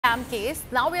scam case.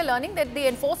 Now we are learning that the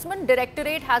Enforcement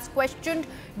Directorate has questioned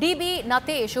DB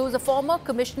Natesh, who is a former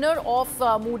commissioner of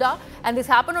MUDA, and this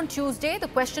happened on Tuesday. The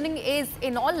questioning is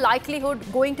in all likelihood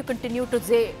going to continue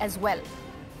today as well.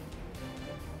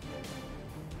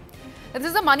 This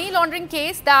is a money laundering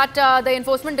case that the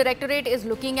Enforcement Directorate is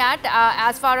looking at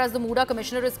as far as the MUDA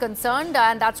Commissioner is concerned,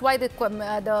 and that's why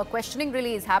the questioning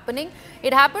really is happening.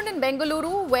 It happened in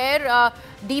Bengaluru, where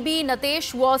DB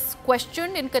Natesh was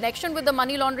questioned in connection with the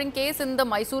money laundering case in the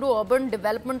Mysuru Urban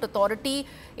Development Authority,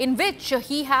 in which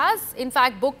he has in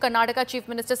fact booked Karnataka Chief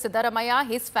Minister Siddaramaiah,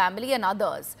 his family and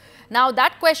others. Now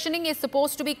that questioning is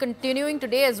supposed to be continuing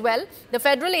today as well. The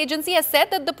federal agency has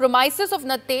said that the premises of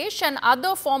Natesh and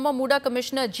other former MUDA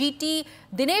Commissioner T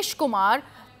Dinesh Kumar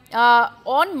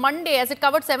on Monday, as it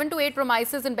covered 7 to 8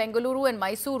 premises in Bengaluru and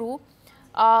Mysuru,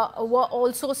 were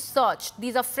also searched.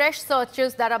 These are fresh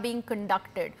searches that are being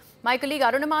conducted. My colleague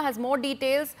Arunima has more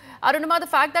details. Arunima, the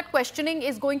fact that questioning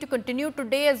is going to continue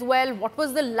today as well, what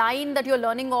was the line that you're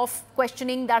learning of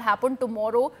questioning that happened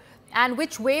tomorrow, and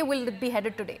which way will it be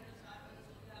headed today?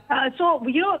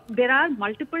 There are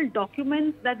multiple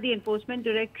documents that the Enforcement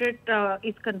Directorate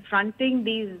is confronting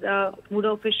these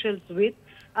MUDA officials with.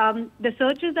 The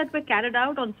searches that were carried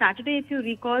out on Saturday, if you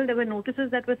recall, there were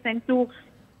notices that were sent to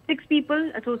 6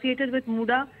 people associated with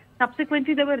MUDA.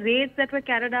 Subsequently, there were raids that were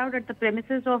carried out at the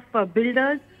premises of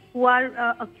builders who are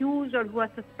accused or who are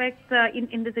suspects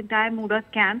in this entire MUDA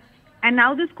scam. And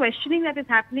now this questioning that is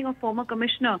happening of former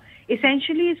commissioner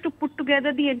essentially is to put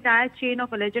together the entire chain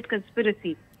of alleged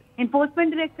conspiracy.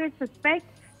 Enforcement Directorate suspects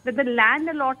that the land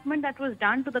allotment that was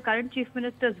done to the current Chief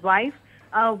Minister's wife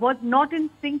was not in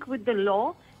sync with the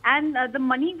law, and the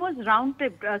money was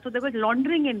round-tripped. So there was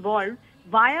laundering involved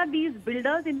via these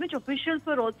builders, in which officials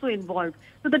were also involved.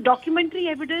 So the documentary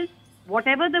evidence,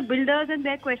 whatever the builders and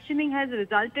their questioning has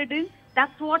resulted in,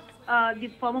 that's what the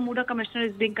former MUDA commissioner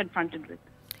is being confronted with.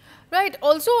 Right.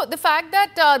 Also, the fact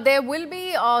that there will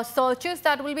be searches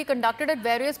that will be conducted at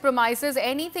various premises,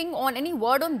 any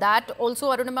word on that? Also,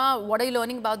 Arunima, what are you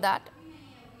learning about that?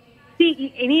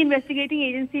 See, any investigating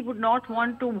agency would not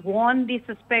want to warn the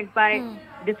suspect by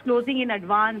disclosing in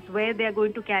advance where they are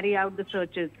going to carry out the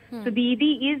searches. So the ED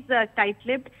is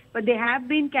tight-lipped, but they have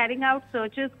been carrying out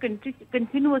searches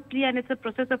continuously, and it's a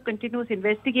process of continuous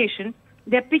investigation.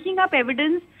 They're picking up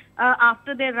evidence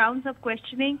after their rounds of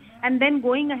questioning, and then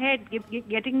going ahead,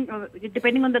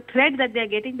 depending on the thread that they're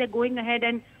getting, they're going ahead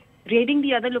and raiding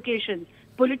the other locations.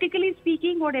 Politically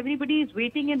speaking, what everybody is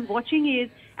waiting and watching is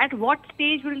at what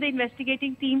stage will the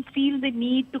investigating team feel the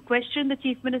need to question the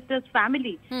Chief Minister's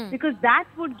family, because that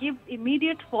would give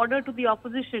immediate fodder to the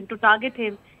opposition to target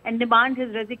him and demand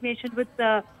his resignation with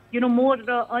more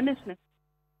earnestness.